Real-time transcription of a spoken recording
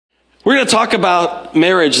We're going to talk about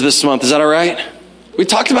marriage this month. Is that all right? We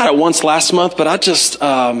talked about it once last month, but I just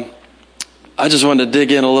wanted to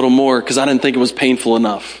dig in a little more because I didn't think it was painful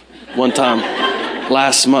enough one time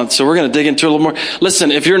last month. So we're going to dig into it a little more.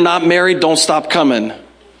 Listen, if you're not married, don't stop coming.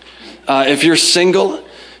 If you're single,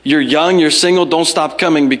 you're young, you're single, don't stop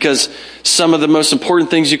coming because some of the most important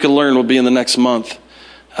things you can learn will be in the next month.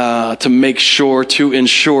 To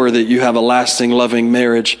ensure that you have a lasting, loving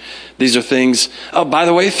marriage. These are things. Oh, by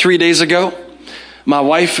the way, 3 days ago, my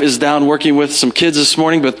wife is down working with some kids this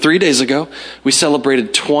morning, but 3 days ago, we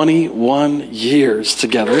celebrated 21 years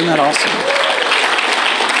together. Isn't that awesome?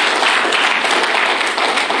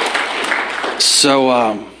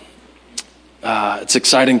 So, it's an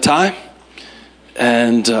exciting time.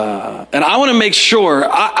 And I want to make sure,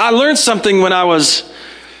 I learned something when I was,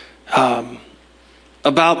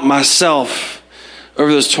 about myself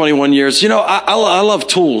over those 21 years. You know, I love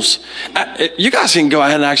tools. You guys can go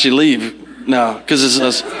ahead and actually leave now because it's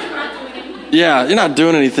us. Yeah, you're not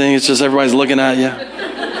doing anything. It's just everybody's looking at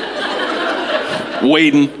you,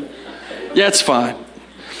 waiting. Yeah, it's fine.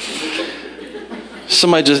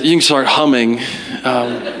 You can start humming.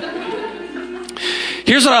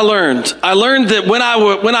 Here's what I learned. I learned that when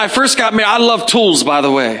I first got married, I love tools, by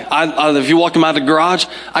the way. If you walk in my garage,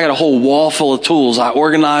 I got a whole wall full of tools. I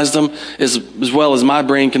organized them as well as my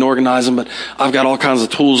brain can organize them, but I've got all kinds of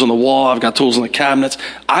tools on the wall. I've got tools in the cabinets.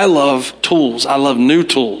 I love tools. I love new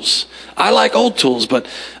tools. I like old tools, but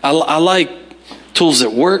I like tools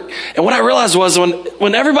that work. And what I realized was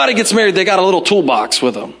when everybody gets married, they got a little toolbox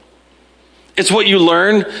with them. It's what you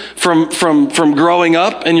learn from growing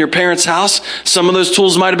up in your parents' house. Some of those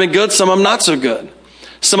tools might have been good, some of them not so good.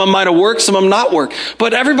 Some of them might have worked, some of them not worked.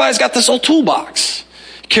 But everybody's got this old toolbox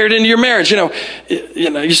carried into your marriage.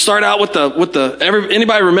 You start out with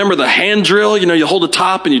anybody remember the hand drill? You hold the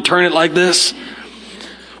top and you turn it like this.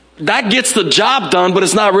 That gets the job done, but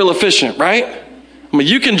it's not real efficient, right? I mean,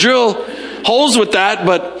 you can drill holes with that,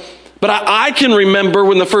 but I can remember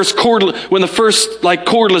when the first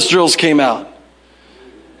cordless drills came out.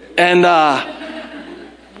 And,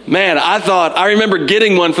 man, I remember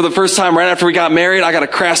getting one for the first time right after we got married. I got a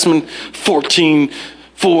Craftsman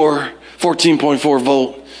 14.4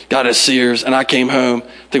 volt, got it at Sears, and I came home. I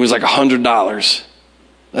think it was like $100.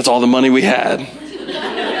 That's all the money we had.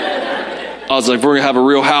 I was like, if we're going to have a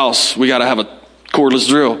real house, we got to have a cordless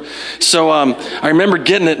drill. So I remember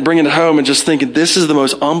getting it and bringing it home and just thinking, this is the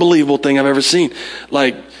most unbelievable thing I've ever seen.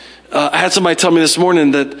 I had somebody tell me this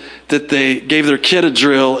morning that they gave their kid a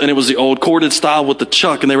drill and it was the old corded style with the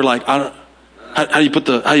chuck, and they were like, how do you put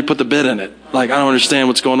the bit in it? Like, I don't understand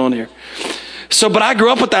what's going on here. But I grew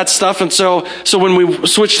up with that stuff, and so when we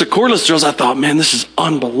switched to cordless drills, I thought, man, this is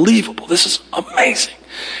unbelievable. This is amazing.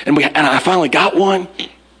 And I finally got one.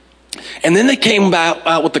 And then they came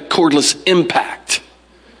out with the cordless Impact.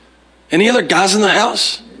 Any other guys in the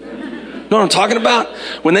house? Know what I'm talking about?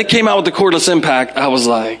 When they came out with the cordless Impact, I was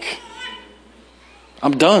like,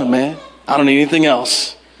 I'm done, man. I don't need anything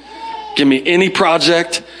else. Give me any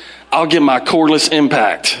project. I'll get my cordless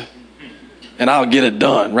Impact. And I'll get it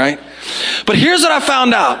done, right? But here's what I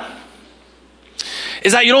found out.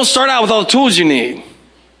 Is that you don't start out with all the tools you need.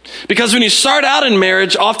 Because when you start out in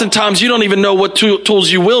marriage, oftentimes you don't even know what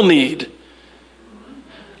tools you will need.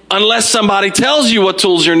 Unless somebody tells you what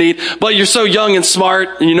tools you need, but you're so young and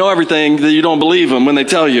smart and you know everything that you don't believe them when they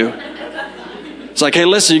tell you. It's like, hey,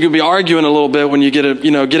 listen, you could be arguing a little bit when you get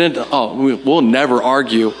into, we'll never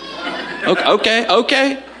argue.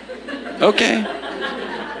 Okay.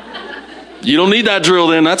 You don't need that drill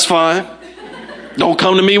then, that's fine. Don't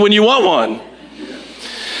come to me when you want one.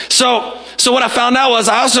 So what I found out was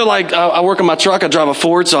I also I work on my truck. I drive a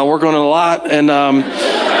Ford, so I work on it a lot. And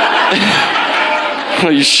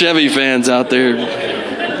you Chevy fans out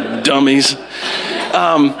there, dummies.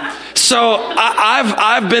 So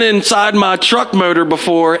I've been inside my truck motor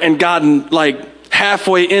before and gotten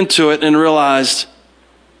halfway into it and realized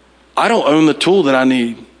I don't own the tool that I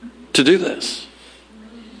need to do this.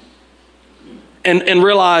 And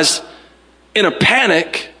realized in a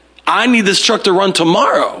panic, I need this truck to run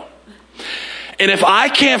tomorrow. And if I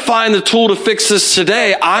can't find the tool to fix this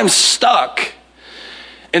today, I'm stuck.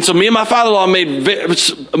 And so me and my father-in-law made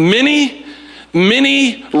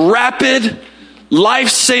many rapid,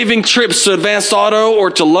 life-saving trips to Advanced Auto or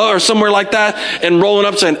to Lowe's or somewhere like that, and rolling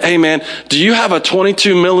up saying, hey man, do you have a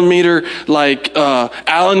 22 millimeter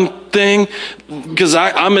Allen thing? Because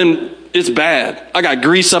it's bad. I got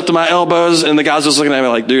grease up to my elbows, and the guys just looking at me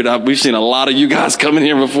like, dude, we've seen a lot of you guys coming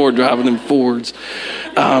here before driving them Fords.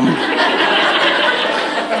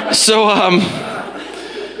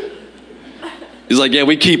 He's like, yeah,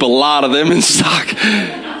 we keep a lot of them in stock.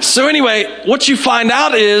 So anyway, what you find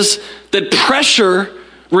out is that pressure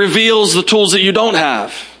reveals the tools that you don't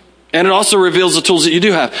have. And it also reveals the tools that you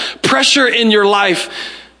do have. Pressure in your life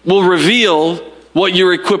will reveal what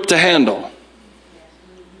you're equipped to handle.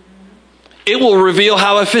 It will reveal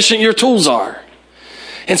how efficient your tools are.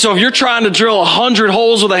 And so if you're trying to drill 100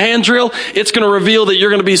 holes with a hand drill, it's going to reveal that you're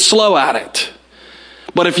going to be slow at it.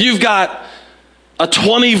 But if you've got a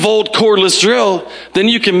 20-volt cordless drill, then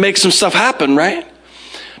you can make some stuff happen, right?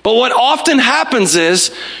 But what often happens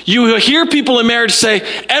is you hear people in marriage say,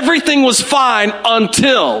 everything was fine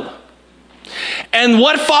until. And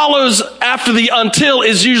what follows after the until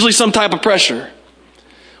is usually some type of pressure.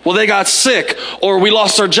 Well, they got sick, or we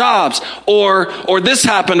lost our jobs, or this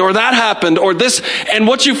happened, or that happened, or this. And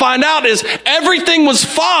what you find out is everything was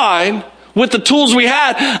fine with the tools we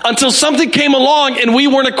had until something came along and we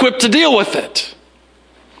weren't equipped to deal with it.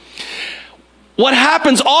 What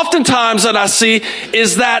happens oftentimes that I see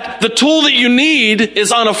is that the tool that you need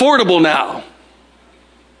is unaffordable now.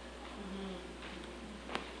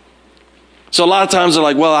 So a lot of times they're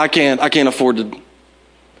like, well, I can't afford to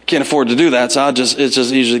do that, so it's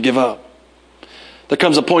just easy to give up. There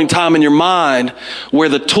comes a point in time in your mind where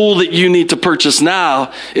the tool that you need to purchase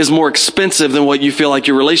now is more expensive than what you feel like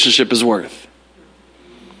your relationship is worth.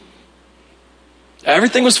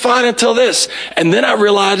 Everything was fine until this. And then I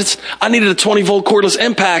realized I needed a 20-volt cordless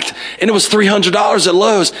impact, and it was $300 at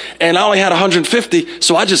Lowe's, and I only had $150,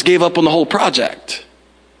 so I just gave up on the whole project.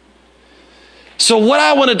 So what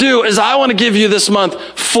I want to do is I want to give you this month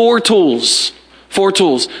 4 tools. 4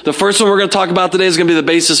 tools. The first one we're going to talk about today is going to be the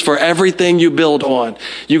basis for everything you build on.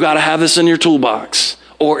 You got to have this in your toolbox,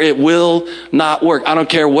 or it will not work. I don't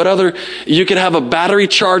care what other, you can have a battery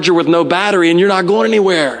charger with no battery and you're not going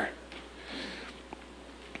anywhere.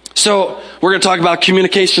 So we're going to talk about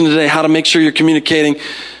communication today, how to make sure you're communicating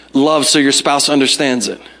love so your spouse understands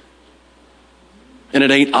it. And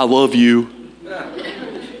it ain't, I love you.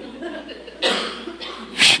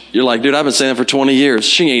 You're like, dude, I've been saying that for 20 years.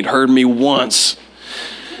 She ain't heard me once.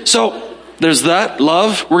 So there's that,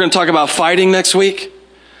 love. We're going to talk about fighting next week.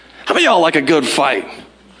 How many of y'all like a good fight?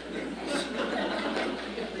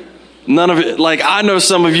 None of it. Like, I know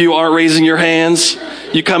some of you aren't raising your hands.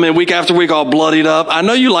 You come in week after week all bloodied up. I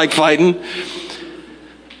know you like fighting.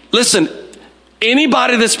 Listen,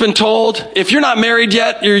 anybody that's been told, if you're not married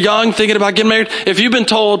yet, you're young, thinking about getting married, if you've been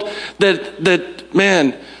told that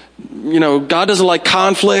man, you know, God doesn't like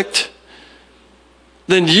conflict,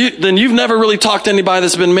 then you've never really talked to anybody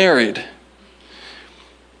that's been married.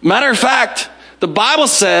 Matter of fact, the Bible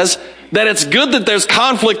says that it's good that there's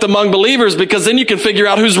conflict among believers because then you can figure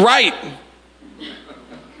out who's right.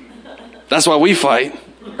 That's why we fight,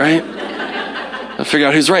 right? To figure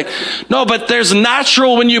out who's right. No, but there's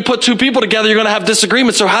natural when you put 2 people together, you're going to have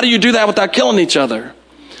disagreements. So how do you do that without killing each other?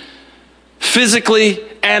 Physically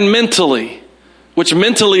and mentally. Which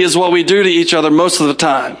mentally is what we do to each other most of the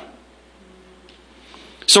time.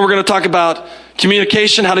 So we're going to talk about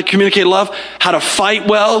communication, how to communicate love, how to fight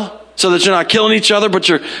well so that you're not killing each other, but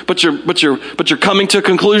you're coming to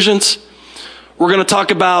conclusions. We're going to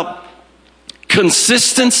talk about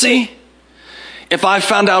consistency. If I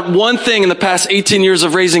found out one thing in the past 18 years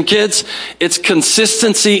of raising kids, it's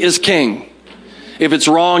consistency is king. If it's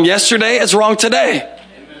wrong yesterday, it's wrong today.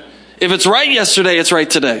 If it's right yesterday, it's right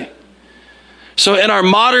today. So in our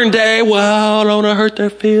modern day, well, I don't want to hurt their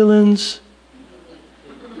feelings.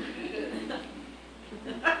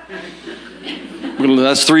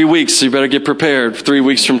 That's 3 weeks, so you better get prepared 3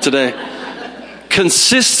 weeks from today.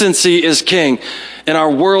 Consistency is king. In our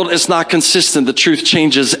world, it's not consistent. The truth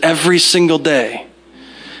changes every single day.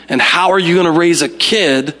 And how are you going to raise a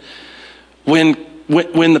kid when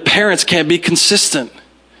the parents can't be consistent?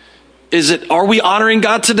 Are we honoring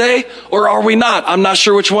God today or are we not? I'm not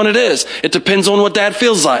sure which one it is. It depends on what dad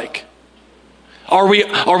feels like. Are we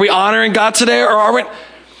honoring God today or are we?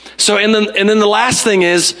 So, and then the last thing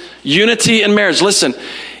is unity in marriage. Listen,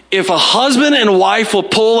 if a husband and wife will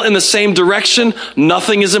pull in the same direction,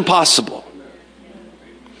 nothing is impossible.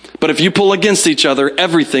 But if you pull against each other,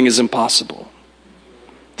 everything is impossible.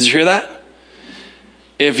 Did you hear that?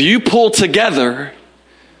 If you pull together,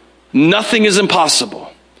 nothing is impossible.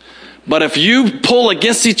 But if you pull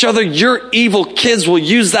against each other, your evil kids will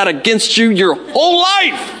use that against you your whole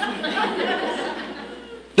life.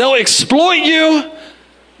 They'll exploit you.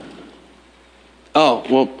 Oh,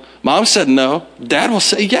 well, mom said no. Dad will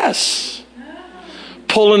say yes.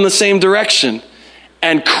 Pull in the same direction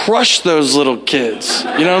and crush those little kids.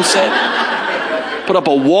 You know what I'm saying? Put up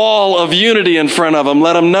a wall of unity in front of them.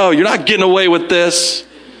 Let them know you're not getting away with this.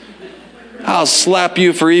 I'll slap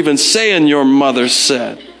you for even saying your mother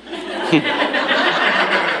said.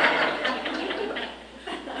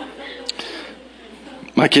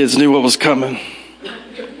 My kids knew what was coming.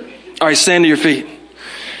 All right, stand to your feet.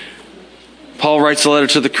 Paul writes a letter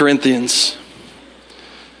to the Corinthians.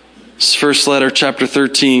 His first letter, chapter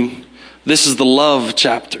 13. This is the love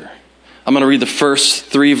chapter. I'm going to read the first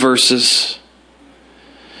 3 verses.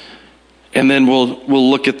 And then we'll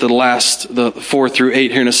look at the 4 through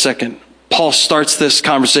 8 here in a second. Paul starts this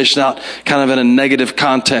conversation out kind of in a negative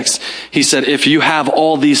context. He said, if you have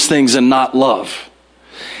all these things and not love.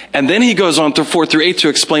 And then he goes on through 4 through 8 to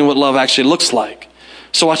explain what love actually looks like.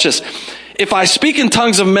 So watch this. If I speak in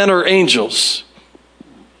tongues of men or angels,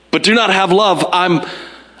 but do not have love, I'm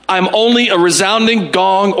only a resounding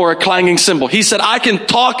gong or a clanging cymbal. He said, I can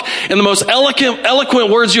talk in the most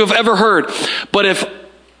eloquent words you have ever heard. But if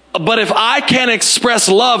I can't express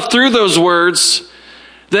love through those words,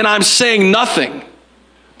 then I'm saying nothing.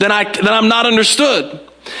 Then I'm not understood.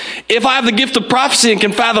 If I have the gift of prophecy and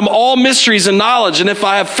can fathom all mysteries and knowledge, and if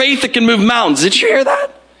I have faith that can move mountains, did you hear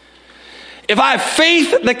that? If I have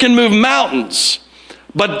faith that can move mountains,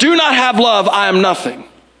 but do not have love, I am nothing.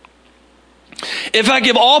 If I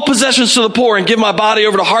give all possessions to the poor and give my body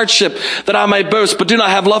over to hardship that I may boast, but do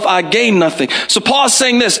not have love, I gain nothing. So Paul's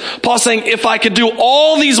saying this. Paul's saying, if I could do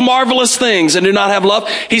all these marvelous things and do not have love,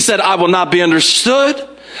 he said, I will not be understood.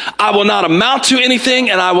 I will not amount to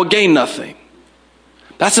anything, and I will gain nothing.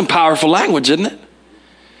 That's some powerful language, isn't it?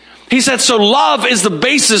 He said, so love is the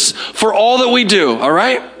basis for all that we do, all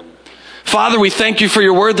right? Father, we thank you for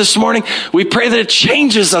your word this morning. We pray that it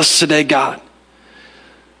changes us today, God.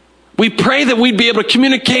 We pray that we'd be able to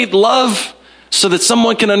communicate love so that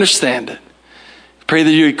someone can understand it. Pray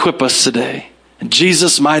that you equip us today. In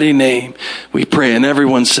Jesus' mighty name, we pray. And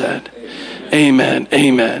everyone said, amen,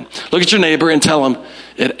 amen. Look at your neighbor and tell him,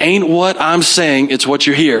 it ain't what I'm saying, it's what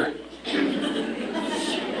you hear.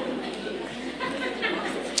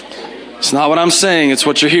 It's not what I'm saying, it's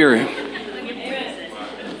what you're hearing.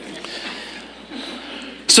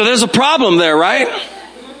 So there's a problem there, right?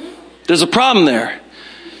 There's a problem there.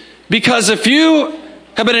 Because if you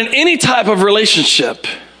have been in any type of relationship,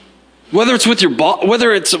 whether it's with your boss,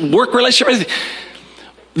 whether it's a work relationship,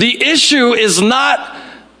 the issue is not,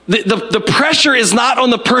 the pressure is not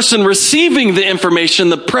on the person receiving the information,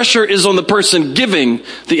 the pressure is on the person giving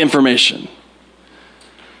the information.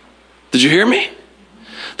 Did you hear me?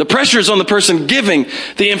 The pressure is on the person giving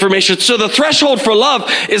the information. So the threshold for love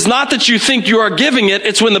is not that you think you are giving it.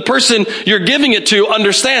 It's when the person you're giving it to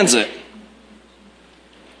understands it.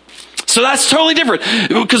 So that's totally different.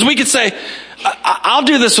 Because we could say, I'll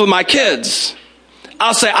do this with my kids.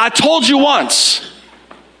 I'll say, I told you once.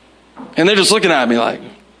 And they're just looking at me like,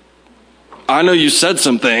 I know you said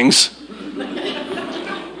some things.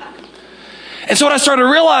 And so what I started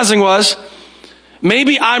realizing was,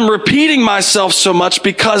 maybe I'm repeating myself so much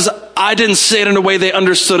because I didn't say it in a way they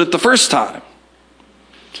understood it the first time.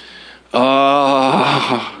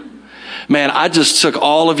 Man, I just took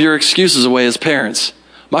all of your excuses away as parents.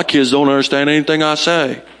 My kids don't understand anything I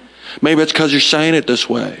say. Maybe it's because you're saying it this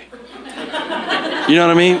way. You know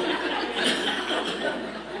what I mean?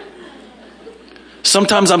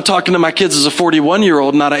 Sometimes I'm talking to my kids as a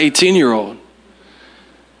 41-year-old, not an 18-year-old.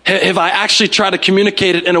 Have I actually tried to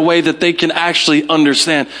communicate it in a way that they can actually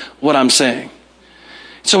understand what I'm saying?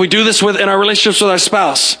 So we do this in our relationships with our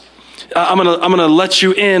spouse. I'm gonna let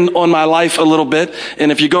you in on my life a little bit,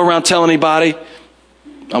 and if you go around telling anybody,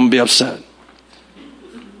 I'm gonna be upset.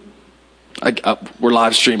 We're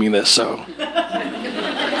live streaming this, so.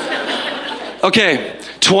 Okay,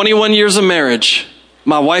 21 years of marriage.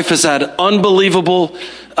 My wife has had unbelievable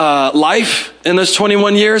life in those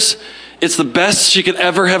 21 years. It's the best she could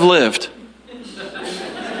ever have lived.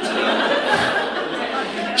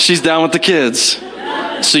 She's down with the kids.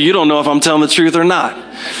 So you don't know if I'm telling the truth or not.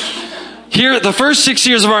 Here, the first 6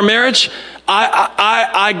 years of our marriage,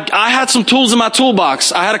 I had some tools in my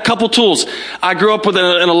toolbox. I had a couple tools. I grew up in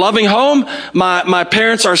a loving home. My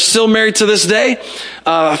parents are still married to this day.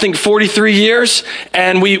 I think 43 years.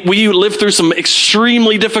 And we lived through some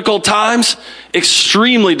extremely difficult times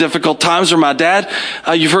where my dad,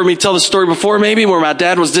 you've heard me tell the story before maybe, where my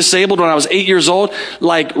dad was disabled when I was 8 years old,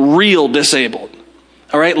 like real disabled.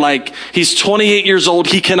 All right, like he's 28 years old,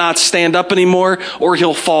 he cannot stand up anymore or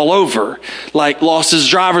he'll fall over. Like lost his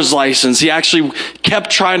driver's license. He actually kept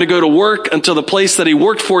trying to go to work until the place that he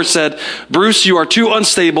worked for said, Bruce, you are too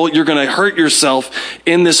unstable. You're going to hurt yourself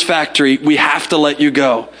in this factory. We have to let you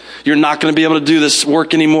go. You're not going to be able to do this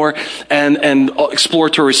work anymore, and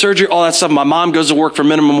exploratory surgery, all that stuff. My mom goes to work for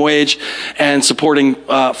minimum wage and supporting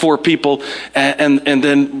 4 people, and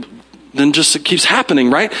then just it keeps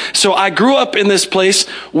happening, right? So I grew up in this place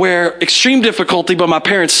where extreme difficulty, but my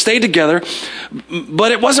parents stayed together,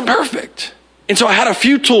 but it wasn't perfect. And so I had a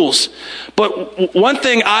few tools. But one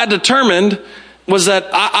thing I determined was that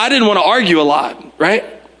I didn't want to argue a lot, right?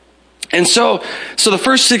 And so the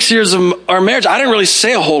first 6 years of our marriage, I didn't really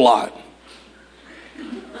say a whole lot.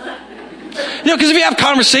 Because if you have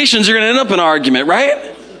conversations, you're going to end up in an argument,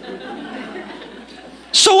 right?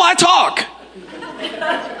 So why talk?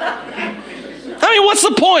 I mean, what's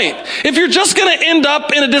the point? If you're just going to end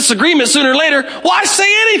up in a disagreement sooner or later, why say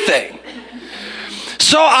anything?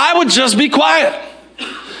 So I would just be quiet.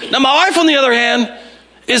 Now, my wife, on the other hand,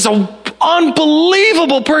 is an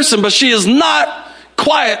unbelievable person, but she is not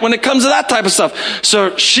quiet when it comes to that type of stuff.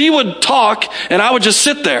 So she would talk, and I would just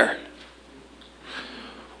sit there.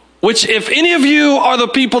 Which, if any of you are the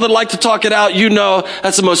people that like to talk it out, you know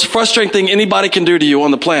that's the most frustrating thing anybody can do to you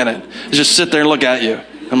on the planet, is just sit there and look at you.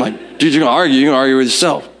 I'm like, dude, you're going to argue. You're going to argue with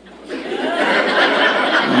yourself.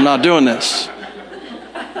 I'm not doing this.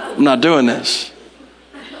 I'm not doing this.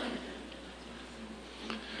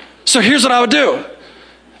 So here's what I would do.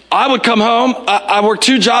 I would come home. I worked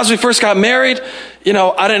 2 jobs when we first got married.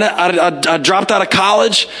 I dropped out of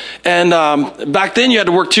college, and back then you had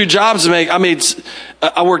to work 2 jobs to make.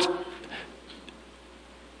 I worked.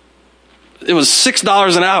 It was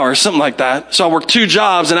 $6 an hour, something like that. So I worked 2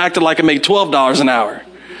 jobs and acted like I made $12 an hour.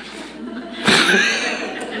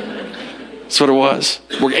 That's what it was.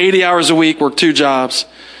 Work 80 hours a week, work 2 jobs,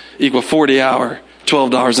 equal 40 hour,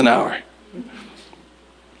 $12 an hour.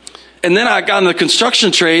 And then I got in the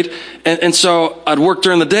construction trade, and so I'd work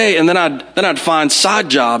during the day, and then I'd find side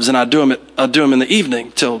jobs, and I'd do them in the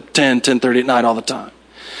evening till 10:30 at night all the time.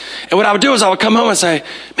 And what I would do is I would come home and say,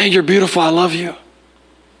 man, you're beautiful, I love you.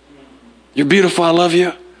 You're beautiful, I love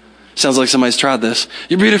you. Sounds like somebody's tried this.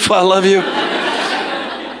 You're beautiful, I love you.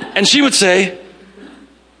 And she would say,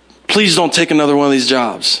 please don't take another one of these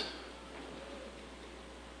jobs.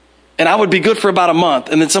 And I would be good for about a month.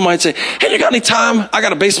 And then somebody would say, hey, you got any time? I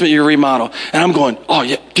got a basement you remodel. And I'm going, oh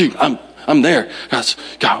yeah, dude, I'm there.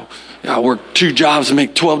 I work 2 jobs and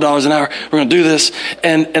make $12 an hour. We're going to do this.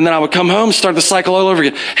 And then I would come home, start the cycle all over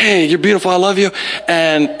again. Hey, you're beautiful, I love you.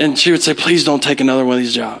 And she would say, please don't take another one of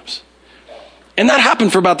these jobs. And that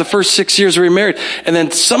happened for about the first 6 years we were married. And then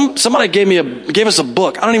somebody gave us a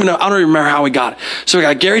book. I don't even remember how we got it. So we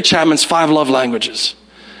got Gary Chapman's 5 Love Languages.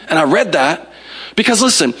 And I read that because,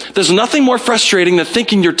 listen, there's nothing more frustrating than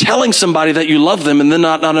thinking you're telling somebody that you love them and then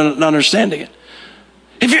not understanding it.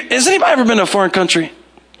 Has anybody ever been to a foreign country?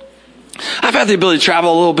 I've had the ability to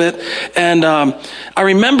travel a little bit. And I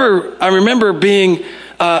remember being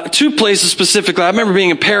 2 places specifically. I remember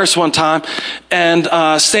being in Paris one time and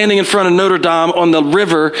standing in front of Notre Dame on the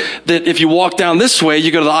river that if you walk down this way,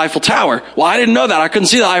 you go to the Eiffel Tower. Well, I didn't know that. I couldn't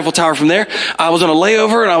see the Eiffel Tower from there. I was on a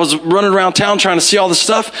layover and I was running around town trying to see all the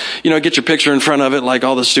stuff. Get your picture in front of it like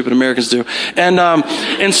all the stupid Americans do.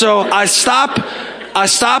 And so I stop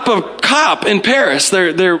a cop in Paris.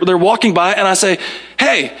 They're walking by and I say,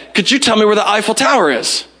 hey, could you tell me where the Eiffel Tower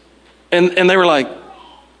is? And they were like,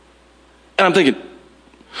 and I'm thinking,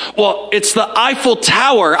 well, it's the Eiffel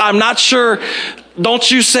Tower. I'm not sure. Don't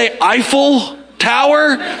you say Eiffel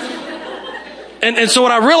Tower? And so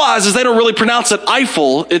what I realized is they don't really pronounce it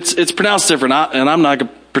Eiffel. It's pronounced different. And I'm not going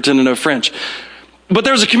to pretend to know French. But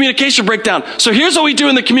there's a communication breakdown. So here's what we do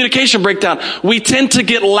in the communication breakdown. We tend to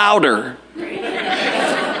get louder.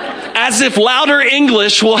 As if louder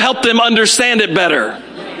English will help them understand it better.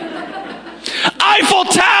 Eiffel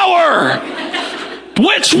Tower!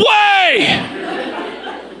 Which way?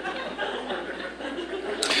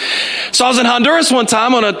 So I was in Honduras one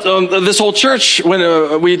time on this whole church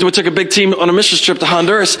when we took a big team on a mission trip to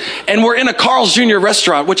Honduras, and we're in a Carl's Jr.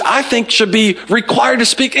 restaurant, which I think should be required to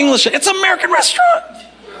speak English. It's an American restaurant.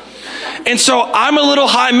 And so I'm a little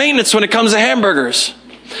high maintenance when it comes to hamburgers.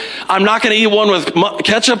 I'm not going to eat one with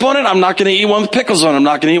ketchup on it. I'm not going to eat one with pickles on it. I'm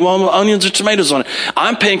not going to eat one with onions or tomatoes on it.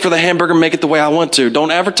 I'm paying for the hamburger, make it the way I want to.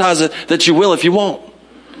 Don't advertise it that you will if you won't.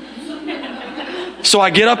 So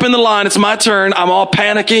I get up in the line. It's my turn. I'm all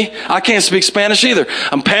panicky. I can't speak Spanish either.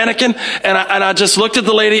 I'm panicking. And I just looked at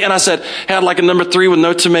the lady and I said, hey, I'd like a number 3 with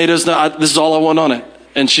no tomatoes. This is all I want on it.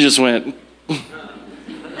 And she just went.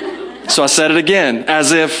 So I said it again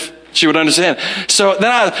as if she would understand. So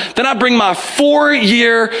then I bring my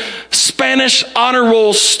 4-year Spanish honor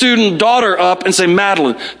roll student daughter up and say,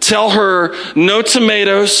 Madeline, tell her no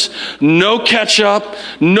tomatoes, no ketchup,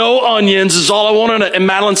 no onions is all I want on it. And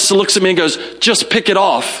Madeline still looks at me and goes, just pick it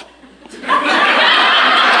off.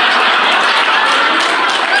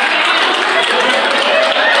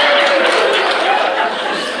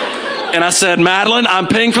 And I said, Madeline, I'm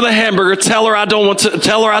paying for the hamburger. Tell her I don't want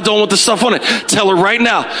the stuff on it. Tell her right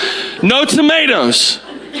now. No tomatoes.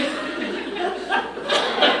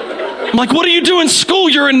 I'm like, what do you do in school?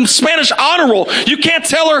 You're in Spanish honor roll. You can't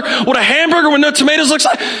tell her what a hamburger with no tomatoes looks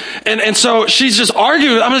like. And so she's just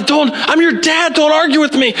arguing. I'm like, I'm your dad. Don't argue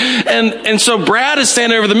with me. And so Brad is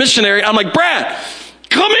standing over the missionary. I'm like, Brad,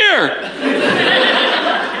 come here.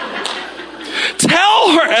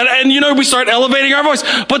 Tell her. And we start elevating our voice.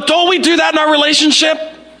 But don't we do that in our relationship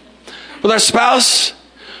with our spouse?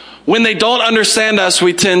 When they don't understand us,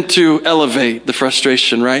 we tend to elevate the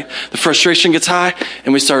frustration, right? The frustration gets high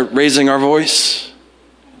and we start raising our voice.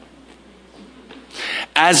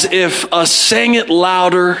 As if us saying it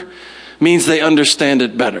louder means they understand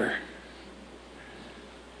it better.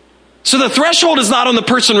 So the threshold is not on the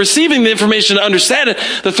person receiving the information to understand it.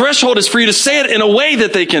 The threshold is for you to say it in a way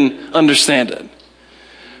that they can understand it.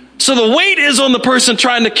 So the weight is on the person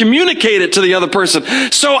trying to communicate it to the other person.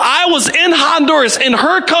 So I was in Honduras, in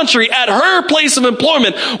her country, at her place of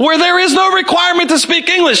employment, where there is no requirement to speak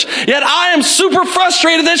English. Yet I am super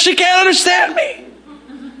frustrated that she can't understand me.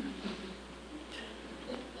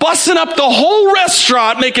 Busting up the whole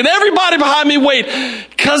restaurant, making everybody behind me wait,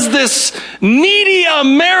 because this needy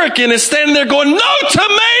American is standing there going, no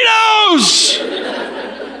tomatoes!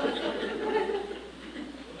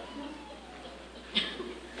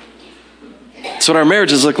 That's what our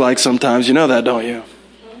marriages look like sometimes. You know that, don't you?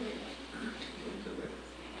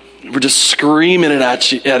 We're just screaming it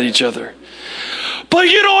at each other. But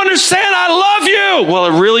you don't understand, I love you. Well,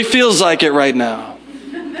 it really feels like it right now.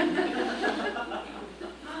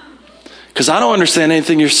 Because I don't understand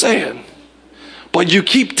anything you're saying. But you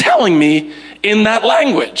keep telling me in that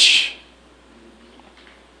language.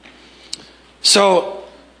 So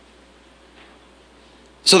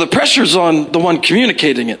the pressure's on the one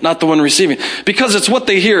communicating it, not the one receiving it. Because it's what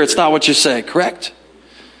they hear, it's not what you say, correct?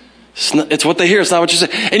 It's what they hear, it's not what you say.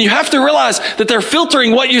 And you have to realize that they're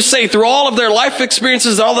filtering what you say through all of their life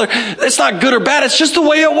experiences, it's not good or bad, it's just the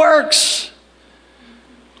way it works.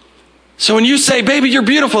 So when you say, baby, you're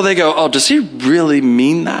beautiful, they go, oh, does he really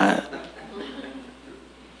mean that?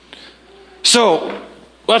 So,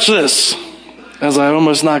 watch this, as I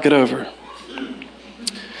almost knock it over.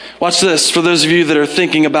 Watch this, for those of you that are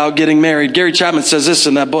thinking about getting married. Gary Chapman says this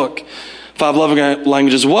in that book, 5 Love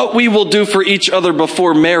Languages. What we will do for each other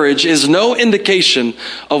before marriage is no indication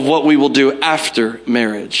of what we will do after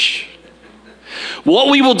marriage. What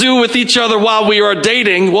we will do with each other while we are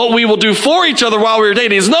dating, what we will do for each other while we are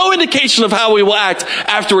dating, is no indication of how we will act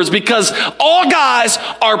afterwards, because all guys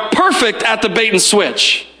are perfect at the bait and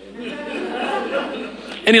switch.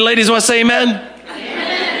 Any ladies want to say amen?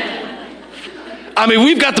 I mean,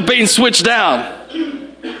 we've got the bait and switch down.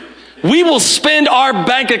 We will spend our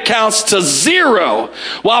bank accounts to zero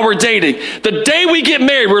while we're dating. The day we get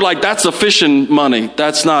married, we're like, that's the fishing money.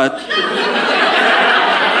 That's not...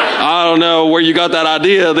 I don't know where you got that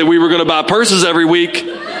idea that we were going to buy purses every week,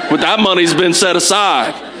 but that money's been set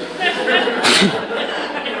aside.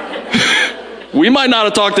 We might not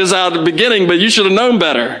have talked this out at the beginning, but you should have known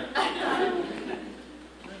better.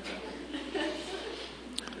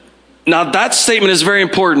 Now, that statement is very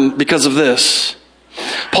important because of this.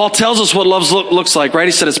 Paul tells us what love looks like, right?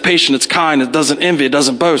 He said it's patient, it's kind, it doesn't envy, it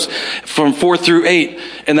doesn't boast. From 4 through 8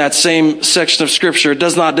 in that same section of Scripture, it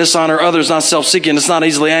does not dishonor others, not self-seeking, it's not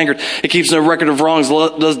easily angered, it keeps no record of wrongs,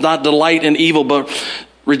 does not delight in evil, but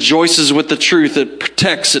rejoices with the truth. It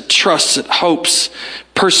protects, it trusts, it hopes,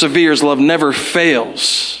 perseveres. Love never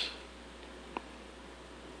fails.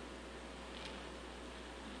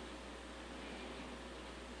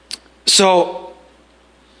 So,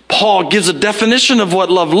 Paul gives a definition of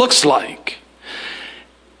what love looks like.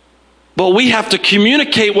 But we have to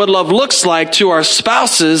communicate what love looks like to our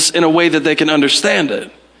spouses in a way that they can understand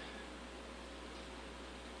it.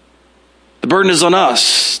 The burden is on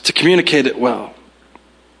us to communicate it well.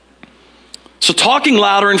 So talking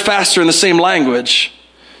louder and faster in the same language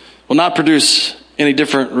will not produce any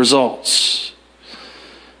different results.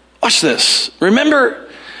 Watch this. Remember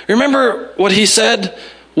what he said?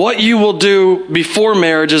 What you will do before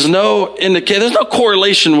marriage is no indicator. There's no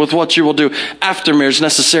correlation with what you will do after marriage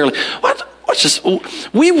necessarily. Watch this.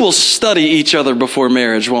 We will study each other before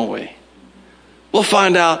marriage, won't we? We'll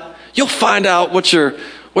find out. You'll find out what your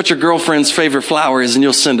girlfriend's favorite flower is, and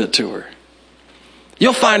you'll send it to her.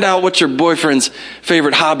 You'll find out what your boyfriend's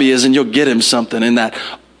favorite hobby is, and you'll get him something in that.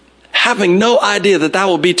 Having no idea that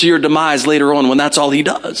will be to your demise later on when that's all he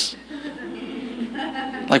does.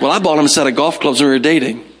 Like, well, I bought him a set of golf clubs when we were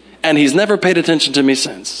dating, and he's never paid attention to me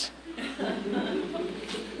since.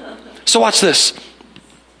 So watch this.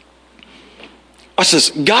 Watch this.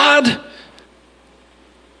 God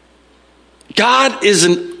is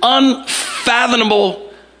an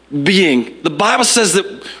unfathomable being. The Bible says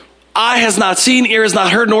that eye has not seen, ear has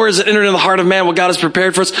not heard, nor has it entered into the heart of man what God has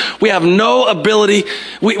prepared for us. We have no ability,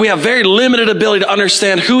 we have very limited ability to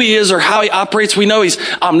understand who he is or how he operates. We know he's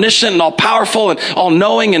omniscient and all powerful and all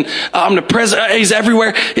knowing and omnipresent. He's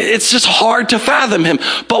everywhere. It's just hard to fathom him.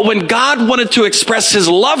 But when God wanted to express his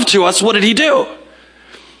love to us, what did he do?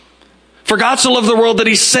 For God so loved the world that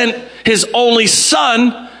he sent his only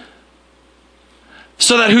son,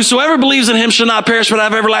 so that whosoever believes in him shall not perish but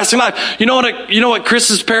have everlasting life. You know what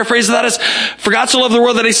Chris's paraphrase of that is? For God so loved the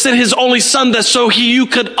world that he sent his only son, that so you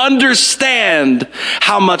could understand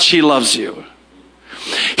how much he loves you.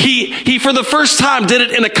 He for the first time did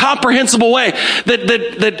it in a comprehensible way.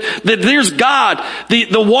 That there's God,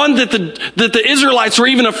 the one that the Israelites were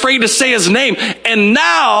even afraid to say his name. And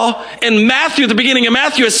now in Matthew, the beginning of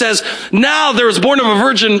Matthew, it says, now there was born of a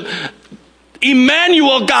virgin,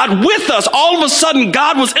 Emmanuel, God with us. All of a sudden,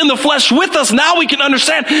 God was in the flesh with us. Now we can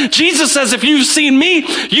understand. Jesus says, if you've seen me,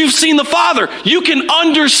 you've seen the Father. You can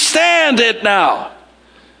understand it now.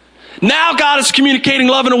 Now God is communicating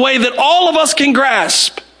love in a way that all of us can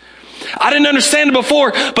grasp. I didn't understand it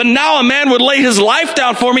before, but now a man would lay his life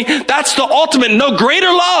down for me. That's the ultimate, no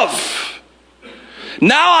greater love.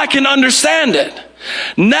 Now I can understand it.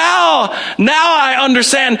 Now I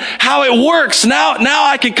understand how it works. Now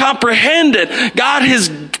I can comprehend it. God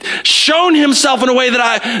has shown himself in a way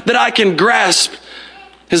that I can grasp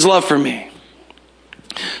his love for me.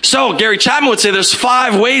 So Gary Chapman would say there's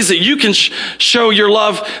 5 ways that you can show your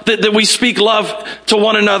love, that we speak love to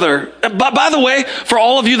one another. By the way, for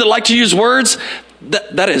all of you that like to use words,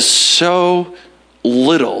 that is so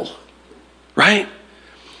little, right?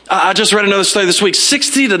 I just read another study this week.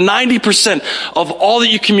 60 to 90% of all that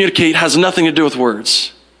you communicate has nothing to do with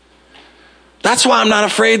words. That's why I'm not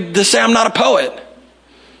afraid to say I'm not a poet.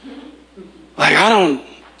 Like, I don't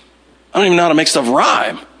even know how to make stuff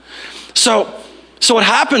rhyme. So what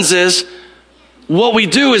happens is, what we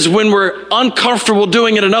do is when we're uncomfortable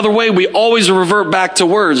doing it another way, we always revert back to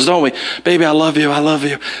words, don't we? Baby, I love you, I love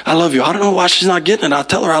you, I love you. I don't know why she's not getting it. I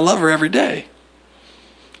tell her I love her every day.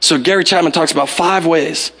 So Gary Chapman talks about 5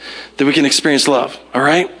 ways that we can experience love. All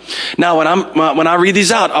right. Now, when I read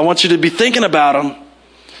these out, I want you to be thinking about them,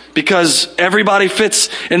 because everybody fits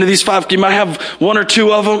into these 5. You might have 1 or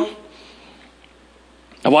 2 of them.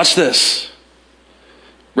 Now watch this.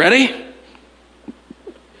 Ready?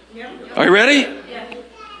 Are you ready? Yeah.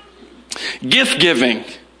 Gift giving.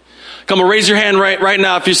 Come on, raise your hand right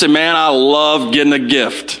now if you say, man, I love getting a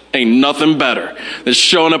gift. Ain't nothing better than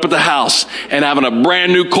showing up at the house and having a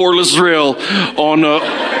brand new cordless drill on the...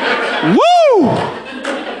 Woo!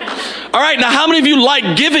 All right, now how many of you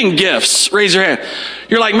like giving gifts? Raise your hand.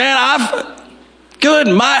 You're like, man, good,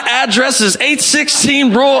 my address is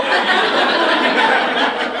 816 Broad.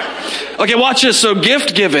 Okay, watch this. So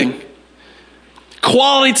gift giving.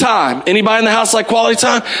 Quality time. Anybody in the house like quality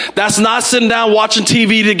time? That's not sitting down watching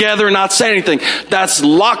TV together and not saying anything. That's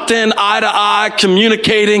locked in, eye to eye,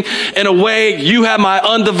 communicating in a way you have my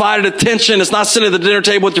undivided attention. It's not sitting at the dinner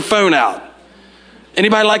table with your phone out.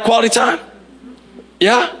 Anybody like quality time?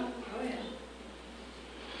 Yeah?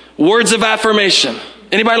 Words of affirmation.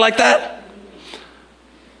 Anybody like that?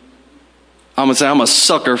 I'm going to say I'm a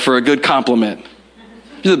sucker for a good compliment.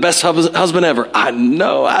 You're the best husband ever. I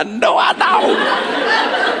know.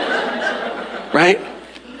 Right?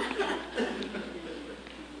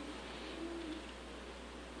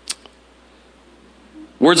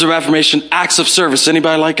 Words of affirmation, acts of service.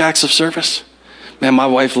 Anybody like acts of service? Man, my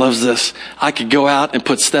wife loves this. I could go out and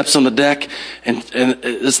put steps on the deck, and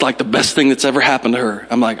it's like the best thing that's ever happened to her.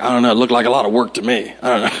 I'm like, I don't know. It looked like a lot of work to me.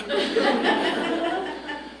 I don't know.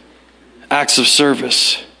 Acts of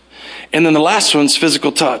service. And then the last one's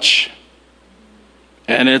physical touch.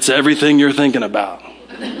 And it's everything you're thinking about.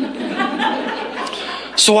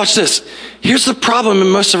 So watch this. Here's the problem in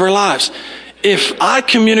most of our lives. If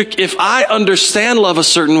I understand love a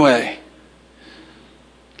certain way,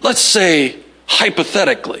 let's say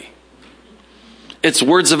hypothetically, it's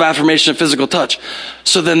words of affirmation and physical touch.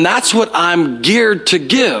 So then that's what I'm geared to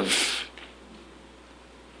give.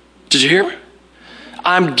 Did you hear me?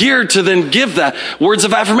 I'm geared to then give that words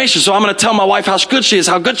of affirmation. So I'm going to tell my wife how good she is,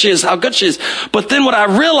 how good she is, how good she is. But then what I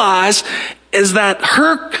realize is that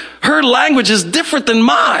her language is different than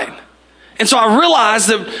mine. And so I realize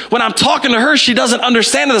that when I'm talking to her, she doesn't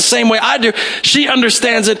understand it the same way I do. She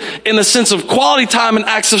understands it in the sense of quality time and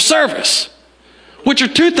acts of service, which are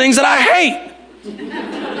 2 things that I hate.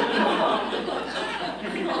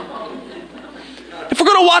 If we're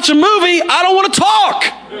going to watch a movie, I don't want to talk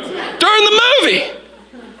during the movie.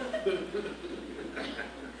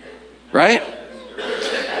 Right?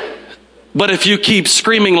 But if you keep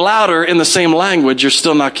screaming louder in the same language, you're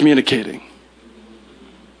still not communicating.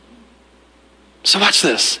 So watch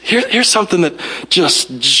this. Here's something that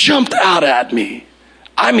just jumped out at me.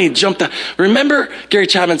 I mean, jumped out. Remember, Gary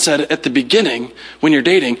Chapman said at the beginning, when you're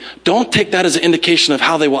dating, don't take that as an indication of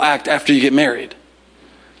how they will act after you get married.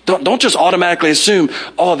 Don't just automatically assume,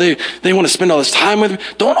 oh, they want to spend all this time with me.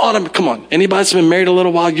 Come on. Anybody that's been married a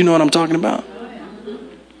little while, you know what I'm talking about.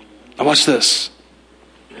 Now watch this.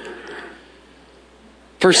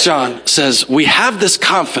 1 John says, we have this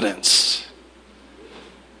confidence.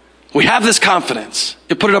 We have this confidence.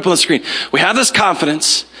 You put it up on the screen. We have this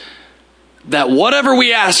confidence that whatever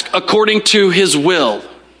we ask according to his will.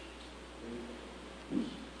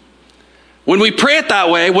 When we pray it that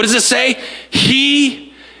way, what does it say?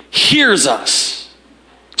 He hears us.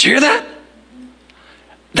 Did you hear that?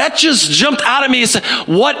 That just jumped out at me. It said,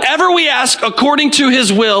 whatever we ask according to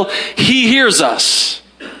his will, he hears us.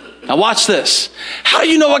 Now watch this. How do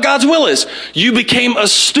you know what God's will is? You became a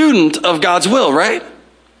student of God's will, right?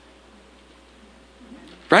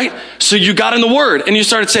 Right? So you got in the Word and you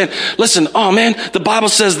started saying, listen, oh man, the Bible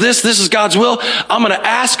says this is God's will. I'm going to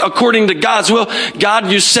ask according to God's will. God,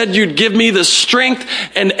 you said you'd give me the strength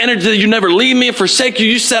and energy that you never leave me and forsake you.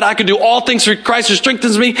 You said I could do all things through Christ who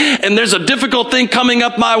strengthens me. And there's a difficult thing coming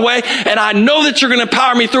up my way. And I know that you're going to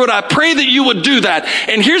empower me through it. I pray that you would do that.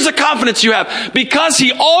 And here's the confidence you have. Because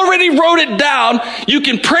he already wrote it down, you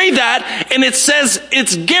can pray that and it says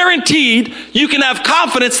it's guaranteed. You can have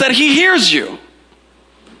confidence that he hears you.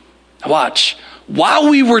 Watch. While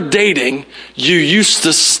we were dating, you used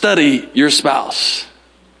to study your spouse.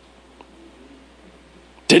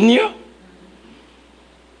 Didn't you?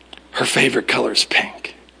 Her favorite color is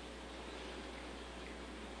pink.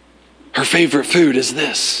 Her favorite food is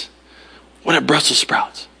this. What are Brussels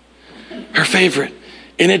sprouts? Her favorite.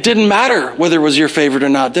 And it didn't matter whether it was your favorite or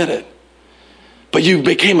not, did it? But you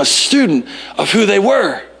became a student of who they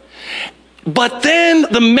were. But then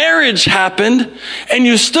the marriage happened and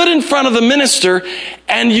you stood in front of the minister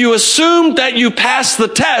and you assumed that you passed the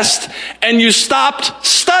test and you stopped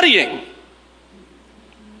studying.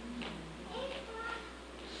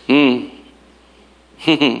 Can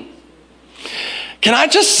I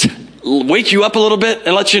just wake you up a little bit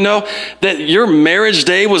and let you know that your marriage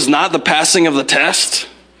day was not the passing of the test?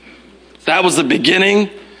 That was the beginning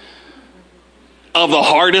of the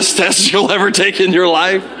hardest test you'll ever take in your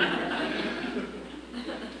life.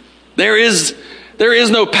 There is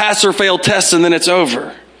no pass or fail test and then it's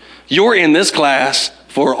over. You're in this class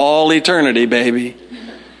for all eternity, baby.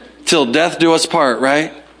 Till death do us part,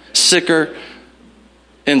 right? Sick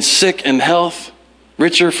in health,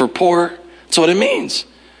 richer for poor. That's what it means.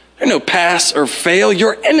 There's no pass or fail.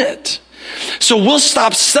 You're in it. So we'll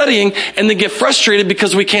stop studying and then get frustrated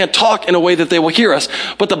because we can't talk in a way that they will hear us.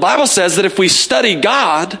 But the Bible says that if we study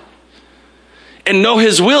God and know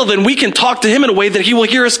his will, then we can talk to him in a way that he will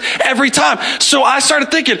hear us every time. So I started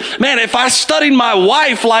thinking, man, if I studied my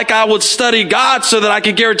wife like I would study God so that I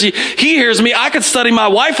could guarantee he hears me, I could study my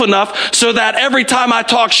wife enough so that every time I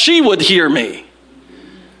talk, she would hear me.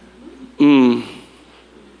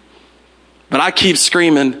 But I keep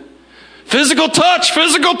screaming, physical touch,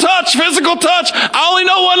 physical touch, physical touch. I only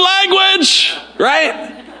know one language,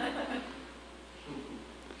 right?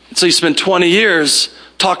 So you spend 20 years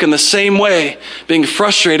talking the same way, being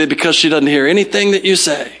frustrated because she doesn't hear anything that you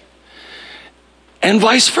say. And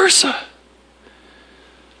vice versa.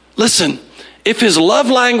 Listen, if his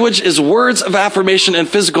love language is words of affirmation and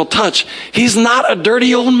physical touch, he's not a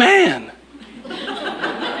dirty old man.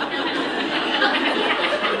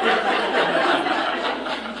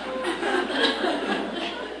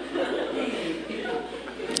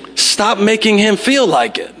 Stop making him feel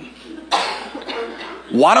like it.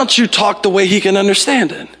 Why don't you talk the way he can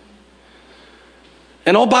understand it?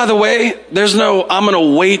 And oh, by the way, there's no, I'm going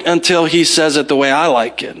to wait until he says it the way I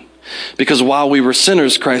like it. Because while we were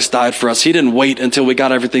sinners, Christ died for us. He didn't wait until we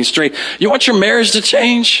got everything straight. You want your marriage to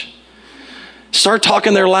change? Start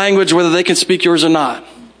talking their language, whether they can speak yours or not.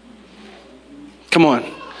 Come on.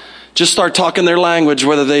 Just start talking their language,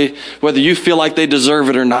 whether you feel like they deserve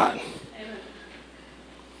it or not.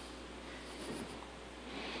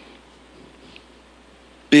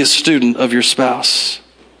 Be a student of your spouse.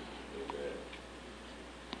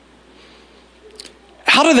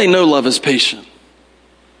 How do they know love is patient?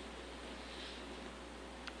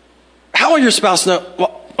 How will your spouse know?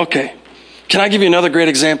 Well, okay. Can I give you another great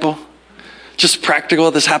example? Just practical.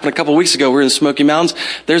 This happened a couple weeks ago. We were in the Smoky Mountains.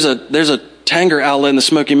 There's a Tanger outlet in the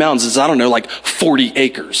Smoky Mountains. It's, I don't know, like 40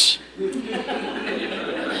 acres.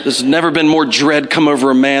 There's never been more dread come over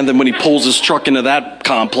a man than when he pulls his truck into that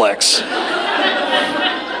complex.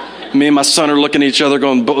 Me and my son are looking at each other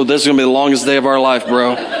going, this is going to be the longest day of our life,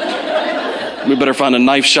 bro. We better find a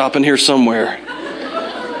knife shop in here somewhere.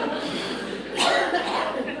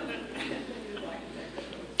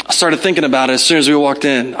 I started thinking about it as soon as we walked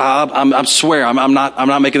in. I swear, I'm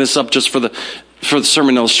not making this up just for the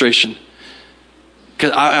sermon illustration.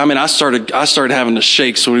 Because I started having the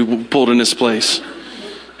shakes when we pulled in this place,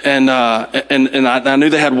 and I knew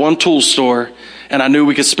they had one tool store, and I knew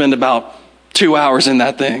we could spend about 2 hours in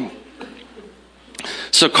that thing.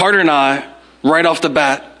 So Carter and I, right off the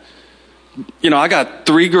bat, I got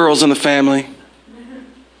 3 girls in the family.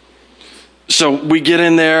 So we get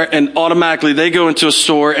in there, and automatically they go into a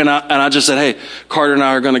store, and I just said, hey, Carter and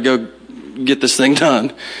I are going to go get this thing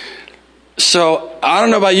done. So I don't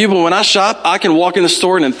know about you, but when I shop, I can walk in the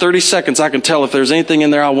store, and in 30 seconds I can tell if there's anything in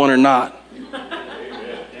there I want or not.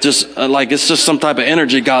 Just like it's just some type of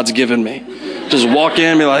energy God's given me. Just walk in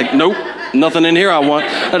and be like, nope, nothing in here I want.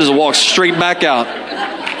 I just walk straight back out.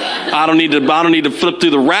 I don't need to flip through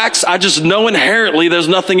the racks. I just know inherently there's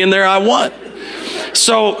nothing in there I want.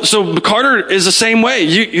 So Carter is the same way.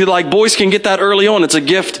 You like, boys can get that early on. It's a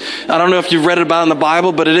gift. I don't know if you've read it about in the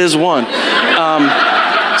Bible, but it is one.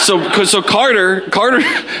 So Carter,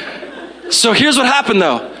 so here's what happened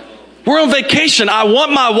though. We're on vacation. I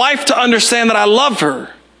want my wife to understand that I love her.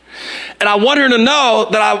 And I want her to know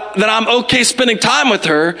that I'm okay spending time with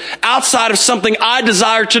her outside of something I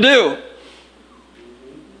desire to do.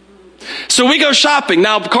 So we go shopping.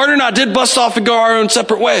 Now, Carter and I did bust off and go our own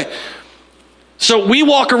separate way. So we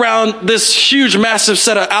walk around this huge, massive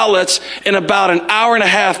set of outlets in about an hour and a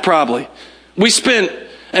half probably. We spent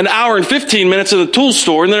an hour and 15 minutes in the tool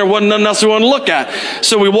store, and there wasn't nothing else we wanted to look at.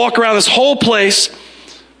 So we walk around this whole place.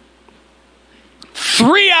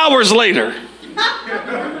 3 hours later,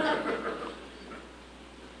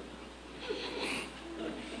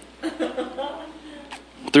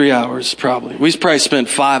 Three hours probably. We probably spent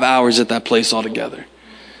 5 hours at that place altogether.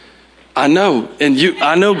 I know,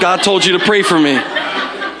 I know God told you to pray for me.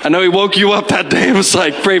 I know He woke you up that day and was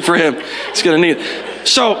like, pray for him. He's going to need it.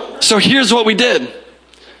 So here's what we did.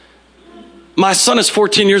 My son is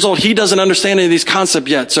 14 years old. He doesn't understand any of these concepts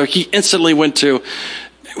yet. So he instantly went to,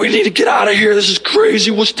 we need to get out of here. This is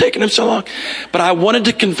crazy. What's taking him so long? But I wanted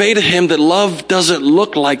to convey to him that love doesn't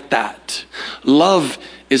look like that. Love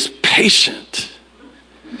is patient.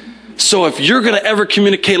 So if you're going to ever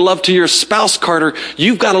communicate love to your spouse, Carter,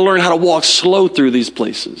 you've got to learn how to walk slow through these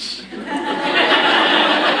places.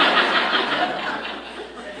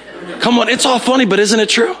 Come on, it's all funny, but isn't it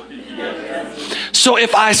true? So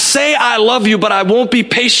if I say I love you, but I won't be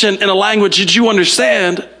patient in a language that you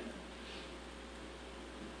understand.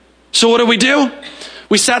 So what do?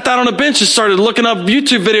 We sat down on a bench and started looking up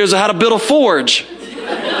YouTube videos of how to build a forge.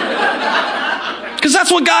 Because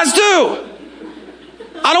that's what guys do.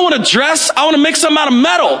 I don't want to dress. I want to make something out of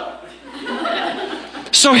metal.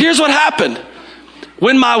 So here's what happened.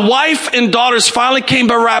 When my wife and daughters finally came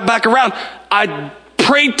back around, I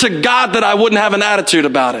prayed to God that I wouldn't have an attitude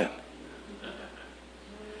about it.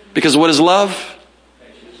 Because what is love?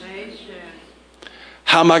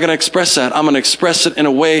 How am I going to express that? I'm going to express it in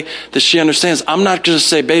a way that she understands. I'm not going to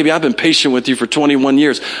say, baby, I've been patient with you for 21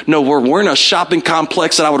 years. No, we're in a shopping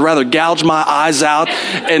complex that I would rather gouge my eyes out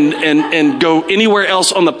and go anywhere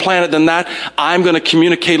else on the planet than that. I'm going to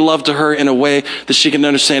communicate love to her in a way that she can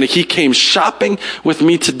understand it. He came shopping with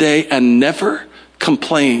me today and never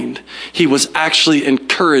complained. He was actually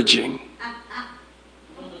encouraging.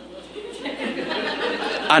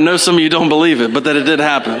 I know some of you don't believe it, but that it did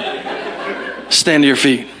happen. Stand to your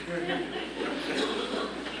feet.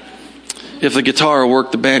 If the guitar will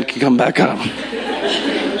work, the band can come back up.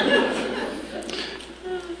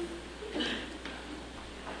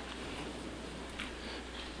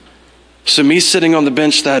 So me sitting on the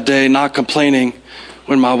bench that day, not complaining,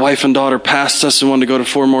 when my wife and daughter passed us and wanted to go to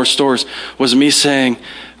 4 more stores, was me saying,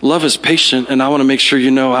 love is patient, and I want to make sure you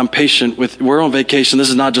know I'm patient with, we're on vacation. This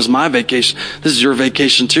is not just my vacation. This is your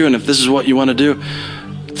vacation too. And if this is what you want to do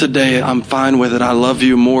today, I'm fine with it. I love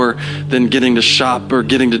you more than getting to shop or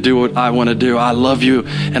getting to do what I want to do. I love you,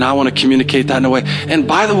 and I want to communicate that in a way. And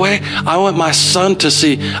by the way, I want my son to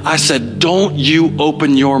see, I said, don't you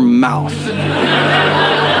open your mouth.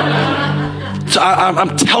 So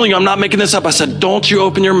I'm telling you, I'm not making this up. I said, don't you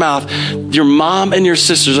open your mouth. Your mom and your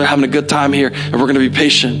sisters are having a good time here, and we're going to be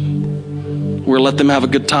patient. We're going to let them have a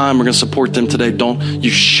good time. We're going to support them today. Don't you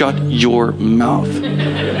shut your mouth.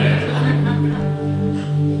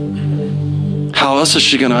 How else is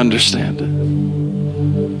she going to understand it?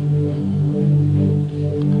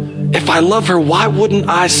 If I love her, why wouldn't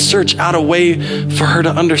I search out a way for her to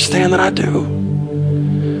understand that I do?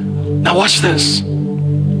 Now watch this.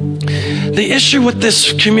 The issue with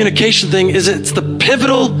this communication thing is it's the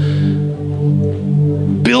pivotal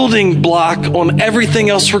building block on everything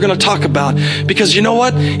else we're going to talk about. Because you know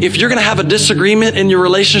what? If you're going to have a disagreement in your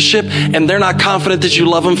relationship and they're not confident that you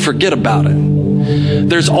love them, forget about it.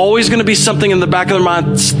 There's always going to be something in the back of their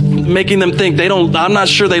mind making them think I'm not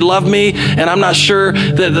sure they love me, and I'm not sure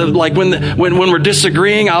that like when we're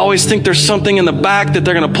disagreeing, I always think there's something in the back that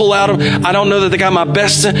they're going to pull out of. I don't know that they got my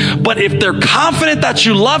best. But if they're confident that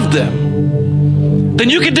you love them, then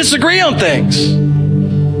you can disagree on things.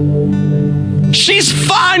 She's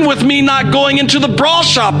fine with me not going into the bra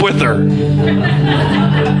shop with her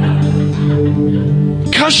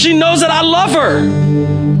because she knows that I love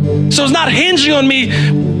her. So it's not hinging on me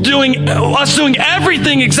doing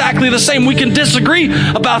everything exactly the same. We can disagree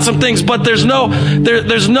about some things, but there's no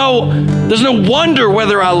wonder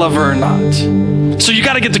whether I love her or not. So you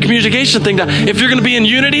got to get the communication thing down. If you're going to be in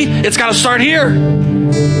unity, it's got to start here.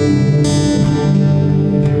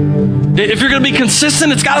 If you're going to be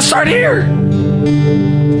consistent, it's got to start here.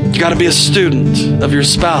 You got to be a student of your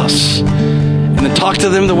spouse and then talk to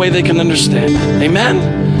them the way they can understand it.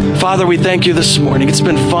 Amen? Father, we thank you this morning. It's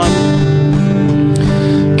been fun,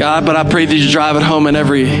 God, but I pray that you drive it home in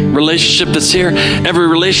every relationship that's here, every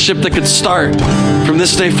relationship that could start from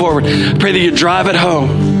this day forward. I pray that you drive it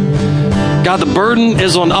home. God, the burden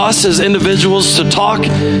is on us as individuals to talk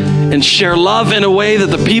and share love in a way that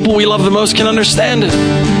the people we love the most can understand it.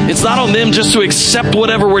 It's not on them just to accept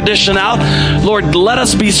whatever we're dishing out. Lord, let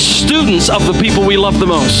us be students of the people we love the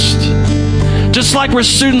most, just like we're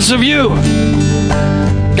students of you.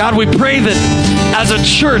 God, we pray that as a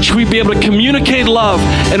church, we'd be able to communicate love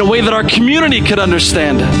in a way that our community could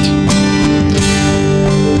understand it.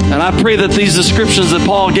 And I pray that these descriptions that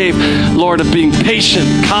Paul gave, Lord, of being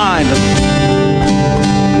patient, kind,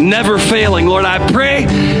 of never failing, Lord, I pray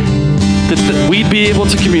that we'd be able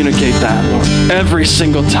to communicate that, Lord, every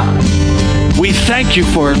single time. We thank you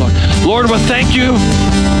for it, Lord. Lord, we thank you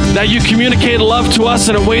that you communicated love to us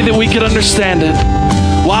in a way that we could understand it.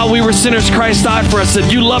 While we were sinners, Christ died for us,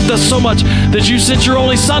 that you loved us so much that you sent your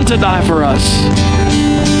only Son to die for us,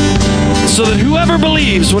 so that whoever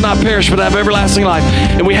believes will not perish but have everlasting life.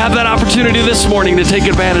 And we have that opportunity this morning to take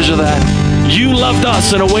advantage of that. You loved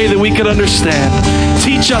us in a way that we could understand.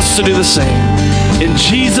 Teach us to do the same. In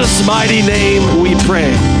Jesus' mighty name we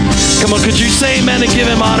pray. Come on, could you say amen and give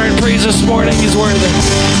him honor and praise this morning? He's worthy.